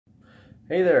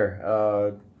Hey there.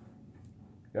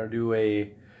 Gonna do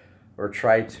or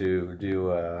try to do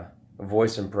a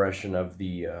voice impression of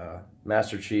the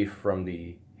Master Chief from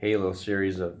the Halo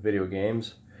series of video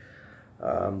games.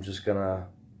 I'm just gonna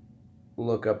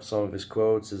look up some of his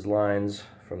quotes, his lines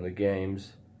from the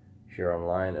games here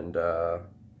online, and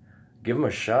give him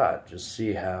a shot. Just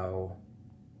see how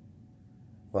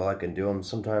well I can do them.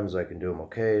 Sometimes I can do them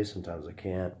okay, sometimes I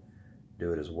can't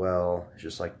do it as well. It's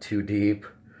just like too deep.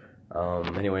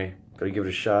 Anyway, gonna give it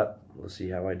a shot. Let's see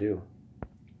how I do.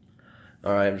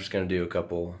 Alright, I'm just gonna do a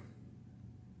couple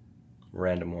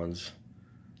random ones.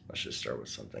 Let's just start with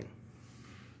something.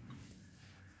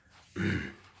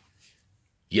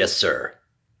 Yes, sir.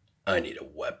 I need a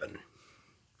weapon.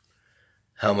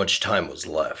 How much time was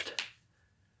left?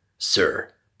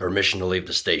 Sir, permission to leave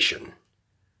the station.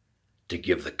 To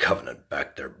give the Covenant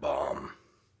back their bomb.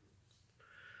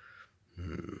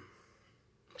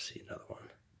 Let's see another one.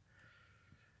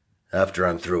 After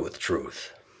I'm through with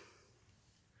truth.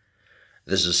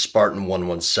 This is Spartan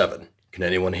 117. Can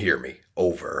anyone hear me?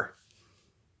 Over.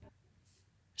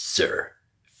 Sir,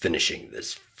 finishing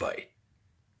this fight.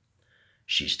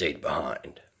 She stayed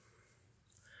behind.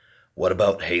 What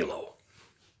about Halo?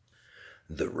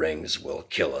 The rings will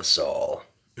kill us all.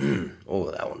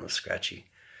 Oh, that one was scratchy.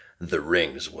 The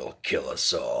rings will kill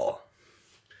us all.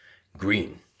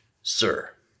 Green, sir.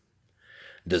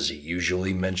 Does he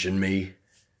usually mention me?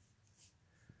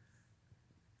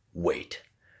 Wait,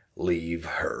 leave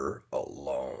her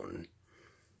alone.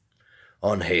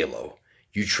 On Halo,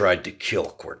 you tried to kill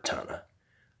Cortana.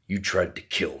 You tried to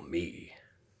kill me.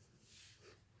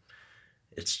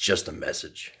 It's just a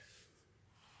message.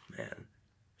 Man,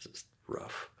 this is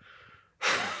rough.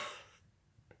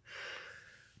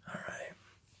 Alright.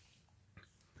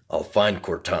 I'll find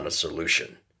Cortana's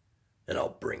solution, and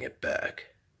I'll bring it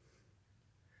back.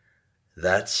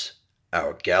 That's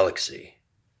our galaxy.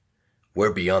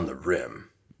 We're beyond the rim.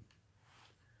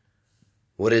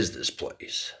 What is this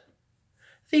place?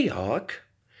 The Ark.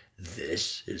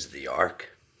 This is the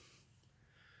Ark.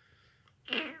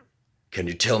 Can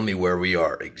you tell me where we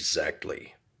are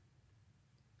exactly?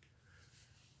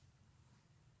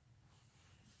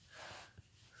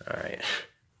 Alright.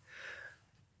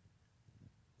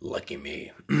 Lucky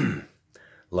me.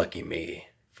 Lucky me.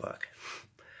 Fuck.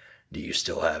 Do you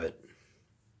still have it?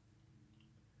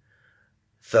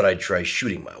 Thought I'd try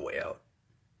shooting my way out.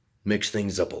 Mix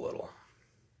things up a little.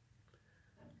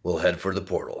 We'll head for the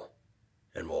portal,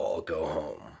 and we'll all go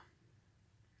home.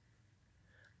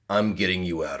 I'm getting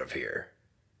you out of here.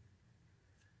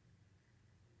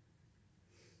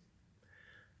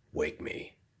 Wake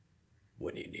me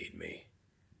when you need me.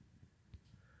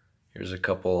 Here's a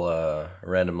couple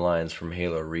random lines from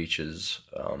Halo Reach's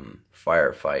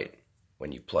firefight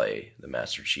when you play the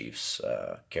Master Chief's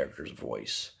character's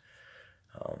voice.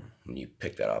 When you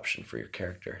pick that option for your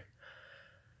character.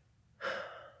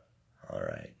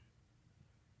 Alright.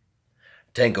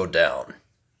 Tango down.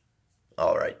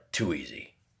 Alright, too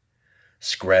easy.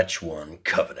 Scratch one,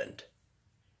 Covenant.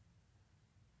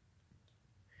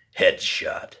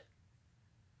 Headshot.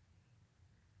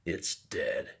 It's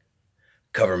dead.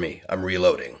 Cover me, I'm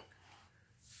reloading.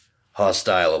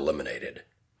 Hostile eliminated.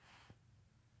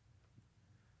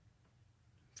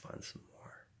 Find some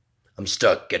more. I'm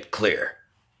stuck, get clear.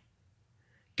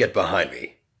 Get behind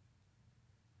me.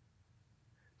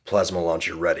 Plasma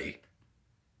launcher ready.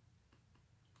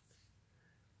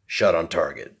 Shot on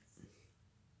target.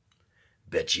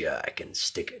 Betcha I can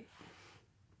stick it.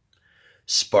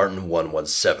 Spartan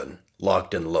 117,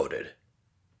 locked and loaded.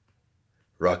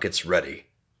 Rockets ready.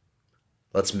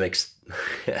 Let's mix.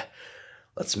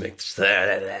 Let's mix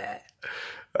that.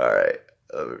 Alright,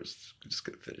 I'm just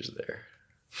gonna finish there.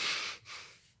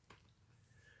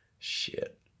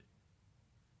 Shit.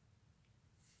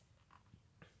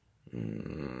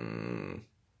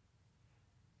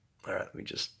 Alright, let me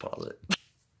just pause it.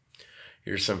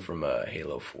 Here's some from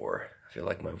Halo 4. I feel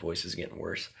like my voice is getting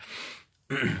worse.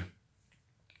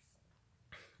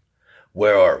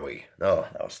 Where are we? Oh,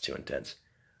 that was too intense.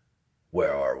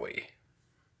 Where are we?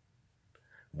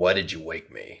 Why did you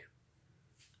wake me?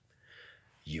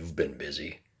 You've been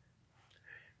busy.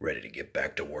 Ready to get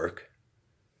back to work?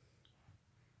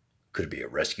 Could it be a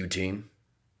rescue team?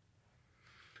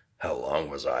 How long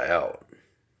was I out?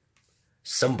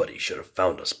 Somebody should have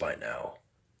found us by now.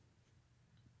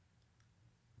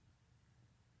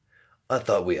 I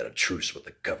thought we had a truce with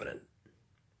the Covenant.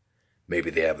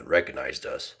 Maybe they haven't recognized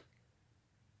us.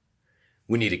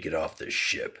 We need to get off this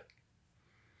ship.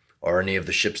 Are any of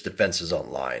the ship's defenses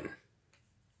online?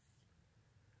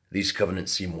 These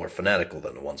Covenants seem more fanatical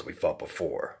than the ones we fought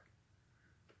before.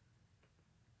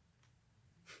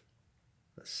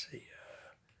 Let's see.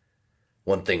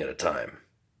 One thing at a time.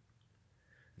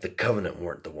 The Covenant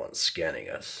weren't the ones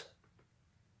scanning us.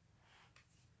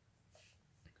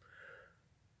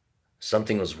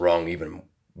 Something was wrong even...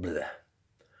 Bleh.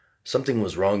 Something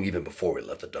was wrong even before we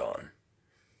left the Dawn.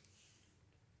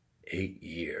 8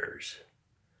 years.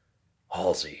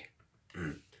 Halsey.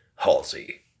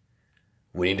 Halsey.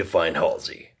 We need to find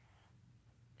Halsey.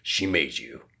 She made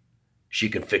you. She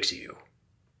can fix you.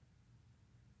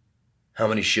 How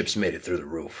many ships made it through the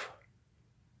roof?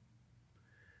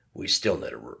 We still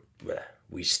need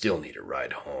a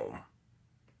ride home.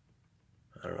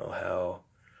 I don't know how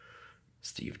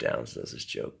Steve Downes does his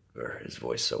joke or his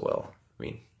voice so well. I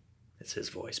mean, it's his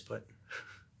voice, but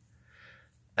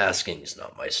asking is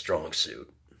not my strong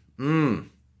suit. All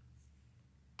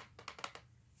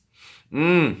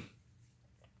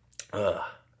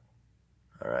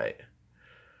right.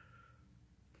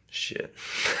 Shit.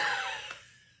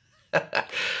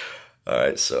 All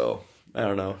right, so I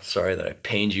don't know. Sorry that I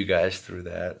pained you guys through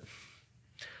that.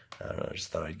 I don't know. I just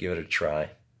thought I'd give it a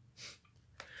try.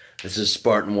 This is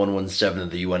Spartan 117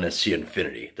 of the UNSC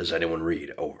Infinity. Does anyone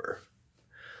read? Over.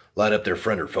 Light up their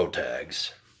friend or foe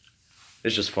tags.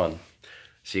 It's just fun.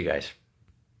 See you guys.